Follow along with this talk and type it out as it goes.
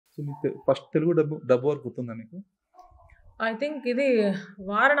So మీకు first Telugu dub work గుర్తుందా మీకు? ఐ థింక్ ఇది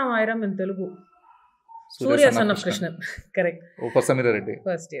వారణం ఐరం in Telugu. Surya Surya sun son of of Krishna. Krishna. Correct. Oh పసమిరారెడ్డి.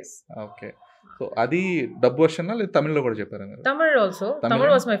 First yes. Okay. So అది dub వర్షనా లేదా తమిళ్‌లో కూడా చెప్పారా మీరు? Tamil also. Tamil? Tamil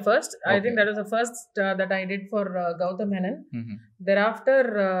was my first. I Okay. think that was the first that I did for Gautam Menon. హుహు. Thereafter,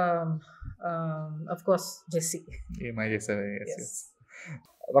 of course, Jesse. ఏమై చేసావే. Yes. Yes. Yes.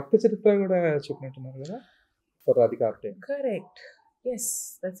 రక్త చరిత్ర కూడా చెప్పినట్టున్నారు కదా? For Radhika Apte. Correct. Yes,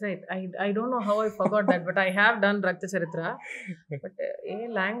 that's right. I don't know how I forgot that, but I have done Rakta Charitra. But a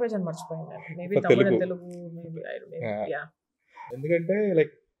language and much fine. Maybe For Tamil and Telugu. Telugu. Maybe I don't know. Yeah. Yeah. ఎందుకంటే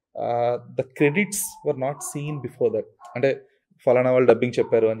like the credits were not seen before that. అంటే ఫలానా వాళ్ళు dubbing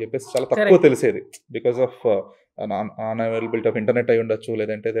చెప్పారు అని చెప్పేసి చాలా తక్కువ Correct. తెలిసేది. Because of unavailability of internet అయి ఉండొచ్చు,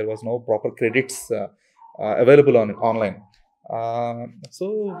 లేదంటే there was no proper credits available online. So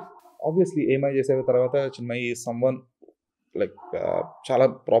obviously ఏమై చేసే తర్వాత చిన్మయి సమ్వన్ లైక్ చాలా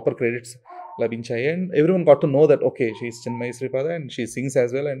ప్రాపర్ క్రెడిట్స్ లభించాయి. And every one got to know that okay she is Chinmayi Sripada and she sings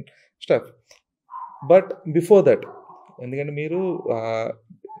as well and stuff. But before that, ఎందుకంటే మీరు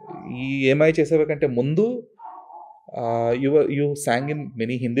ఈ ఏమై చేసేవి కంటే ముందు you song in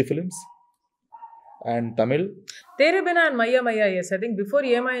many Hindi films and Tamil. Tere Bina and Maya Maya, yes. I think before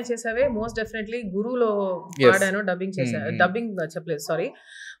EMI chesave, most definitely Guru lo Yes. paadano dubbing chesa, Mhm. dubbing chepలేదు, sorry.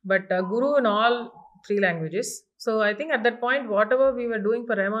 But Guru in all 3 languages. So I think at that point, whatever we were doing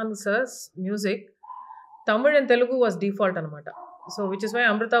for Rahman sir's music, Tamil and Telugu was default anamata. So which is why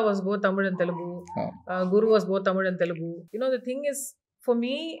Amrita was both Tamil and Telugu. Oh. Guru was both Tamil and Telugu. You know, the thing is, for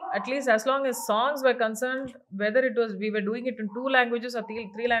me, at least as long as songs were concerned, whether it was we were doing it in 2 languages or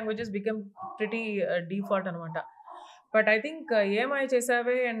 3 languages became pretty default anamata. But I think EMI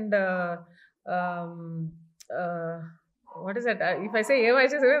chesave and um, what is that? If I say EMI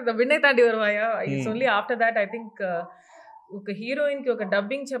chesave, the Vinnai Tandi Varvaya, it's only after that I think ఒక heroine కి ఒక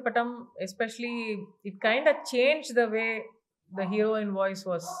dubbing చెప్పటం, especially it kind of change the way the heroine voice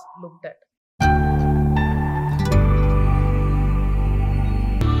was looked at.